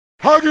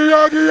Huggy,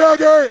 huggy,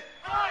 huggy.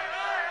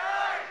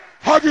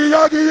 Huggy,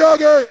 huggy,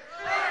 huggy.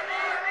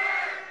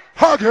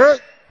 Hug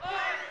it.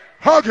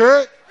 Hug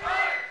it.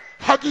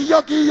 Huggy,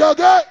 huggy,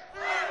 huggy.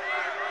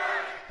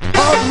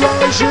 Hug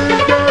rising,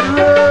 get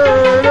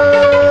ready.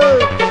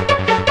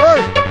 Hey,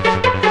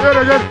 get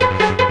it again.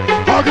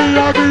 Huggy,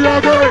 huggy,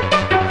 huggy.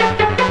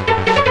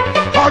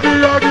 Huggy,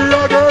 huggy,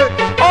 huggy.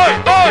 Oi,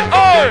 oi,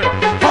 oi.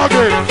 Hug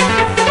it.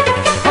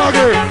 Hug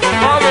it.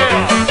 Hug it.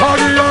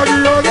 Huggy, huggy,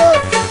 huggy.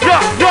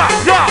 Yeah, yeah,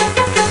 yeah.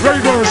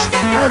 Ravers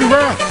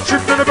everywhere.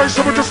 Shift in the bass,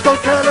 someone just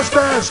don't care. Let's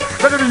dance.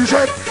 Let it in your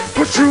head.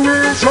 Put you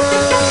in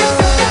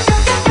trance.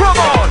 Come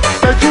on.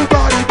 Make your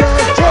body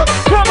dance.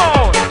 Come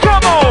on,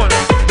 come on.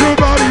 Your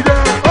body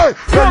dance. Hey,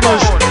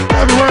 ravers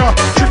everywhere.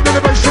 Shift in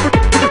the bass,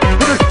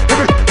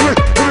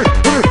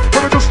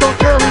 someone just don't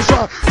care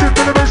inside. Shift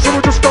in the bass,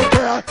 someone just don't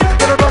care.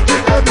 Let it rock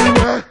it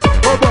everywhere.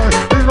 Oh boy,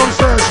 he's on the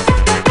stairs.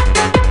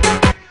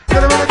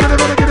 Get it ready, get it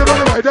ready, get it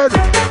ready, right then.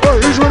 Oh,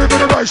 he's ready for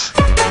the race.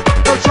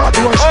 No time to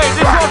waste. Hey,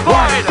 this one's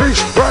fine.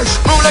 Peace, race.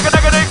 Move like a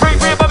negative, creep,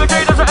 creep, above the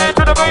gate, there's an end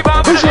to the grave.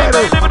 I'm Who's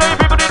ready? eliminate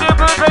people in the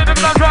first grade,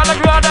 because I'm trying like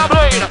you are now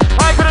blade.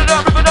 I put it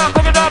up, rip it up,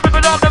 fuck it up, rip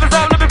it up, never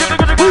stop, never get the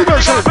good,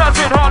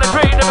 passing hard and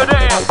pain, never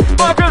there.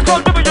 Marcus,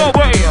 come to me your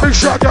way. Big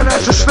shotgun,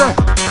 that's a snap.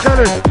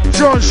 Kelly,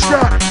 John,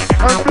 Scott,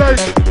 and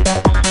Blake.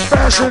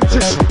 Bass and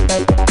Tissy.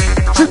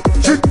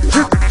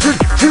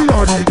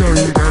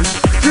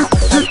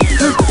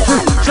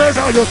 Says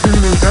how you're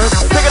feeling, man.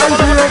 Take it up,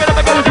 take it up, take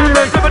it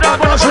up, rip it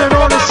up, Dancing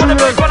on the ceiling.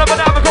 one up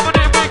and down, coming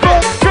in, big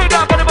big. Straight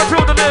up, and to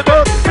the limit.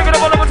 Take it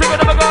up, all over, take it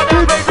up, go down,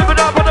 rip it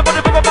up, on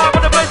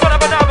the place, one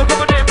up and down,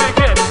 coming in, big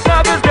hit.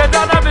 Now this get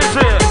down, now this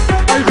shit.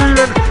 How you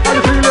feeling? How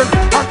you feeling?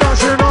 I'm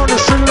dancing on the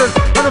ceiling.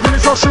 And I'm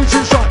feeling so sweet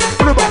inside.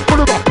 Pull it back,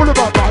 pull it back, pull it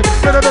back, back.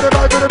 Bit it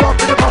back, bit it back,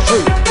 bit it back.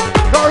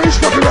 Now he's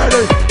fucking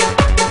ready.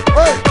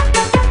 Hey,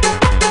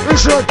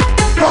 listen.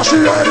 Bossy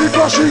ready,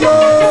 bossy go.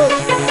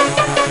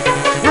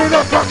 With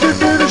a fucking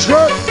finish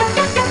head.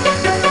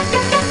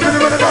 Get it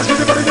ready, guys, get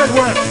it ready, get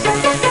wet.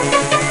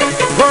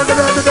 Run it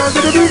down, down, down.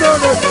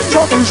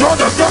 Somebody's on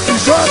the fucking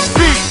set.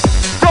 Beat,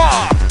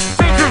 dog,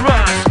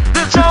 dangerous.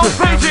 There's no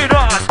space in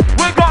us.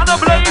 We're gonna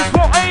blaze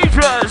for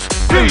ages.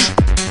 Beat,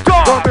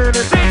 dog,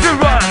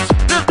 dangerous.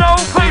 There's no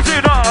place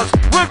in us.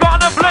 We're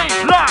gonna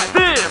blaze like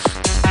this.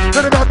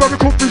 Get it back, baby,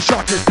 cool, be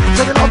shocking.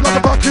 Take it off like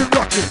a fucking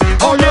rocket.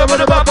 Oh yeah, we're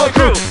the bad boy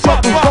crew.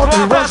 Fuck,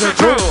 was it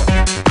true?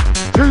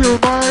 Do you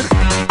mind?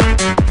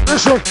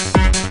 Listen,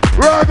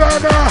 right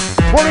about now,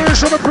 want to hear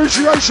some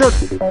appreciation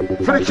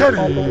for the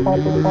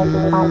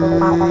Kenny.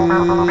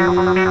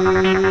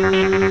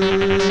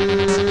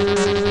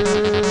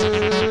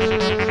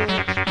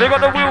 They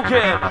got the wheel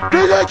kid.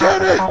 DJ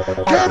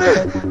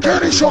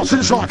Kenny shots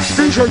inside.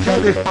 DJ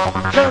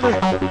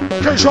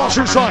Kenny shots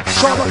inside.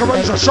 Sharp like a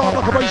razor, sharp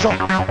like a razor.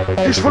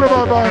 He's full of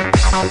her man.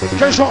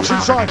 Kenny shots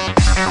inside.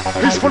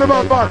 He's full of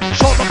her man.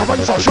 Sharp like a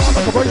razor, sharp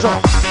like a razor.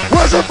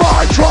 Where's the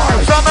vibe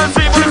drive? Some men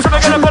see when they're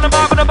gonna put a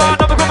bar in the bar,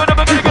 never come in,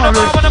 never gonna get a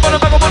bar, when they're gonna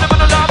put a bar, when they're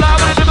gonna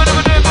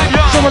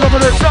Someone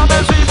loving it. Some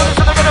men see when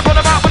they're gonna put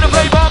a bar, when they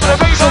play bar, when they're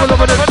gonna Someone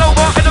loving it. when no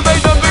bar in the main,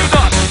 don't be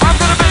done. I'm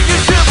gonna make you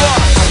shiver.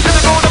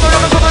 Gonna go, never,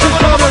 never, never,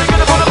 never,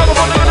 never, never,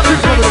 never, never, never, never, never, never, never, never,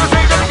 never,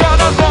 never,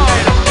 got us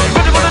fine.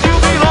 When you wanna do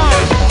me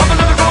line, I'm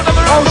gonna never go,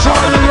 never, never,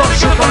 Outside the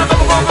eruption, man. never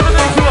go, never,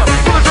 never,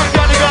 never,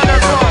 never, never, got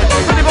us fine.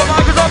 When you got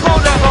mine, 'cause I'm on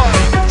that line.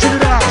 Check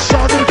it out,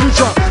 shout to the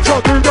future. So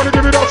do gotta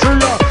give it up to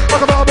ya.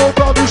 Like a marble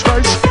bubble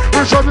space.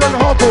 We're juggling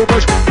hardcore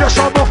bass. Yes,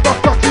 I'm off my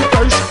fucking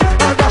face.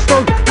 And that's no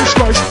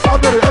disgrace. I'm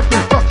ready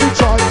every fucking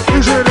time.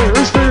 Who's in it?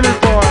 Who's feeling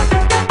fine?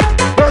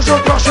 Where's your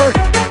plastic?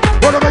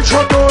 Wanna make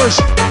some noise?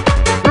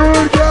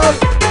 Rude girl.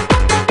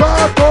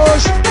 Bad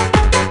boys.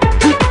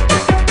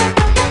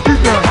 Keep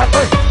me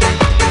happy.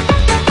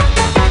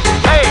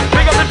 Hey,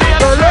 big up the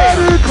The DMC.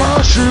 lady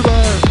crush you,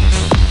 man.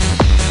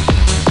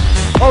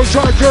 Oh,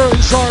 try to get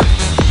inside.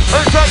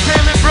 Let's try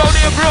Caleb,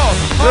 Brody and Bro.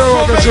 They're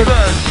on the tip. I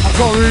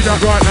can't read that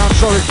right now, I'm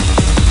sorry.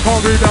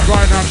 Can't read that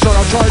right now, I'm sorry.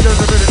 I'll try again in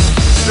a minute.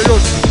 It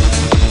goes,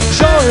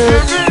 sorry.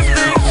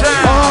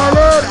 All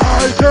that I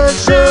can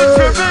say.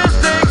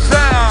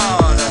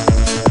 sound.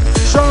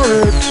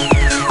 Sorry.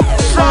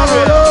 All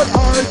that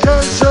I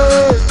can say.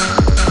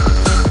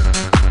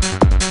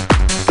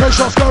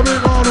 K-Shot's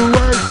going on the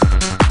way.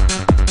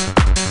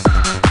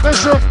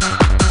 Listen,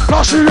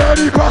 Plushy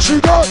ready, Plushy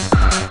go.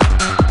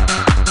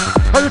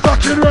 Are you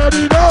fucking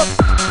ready now?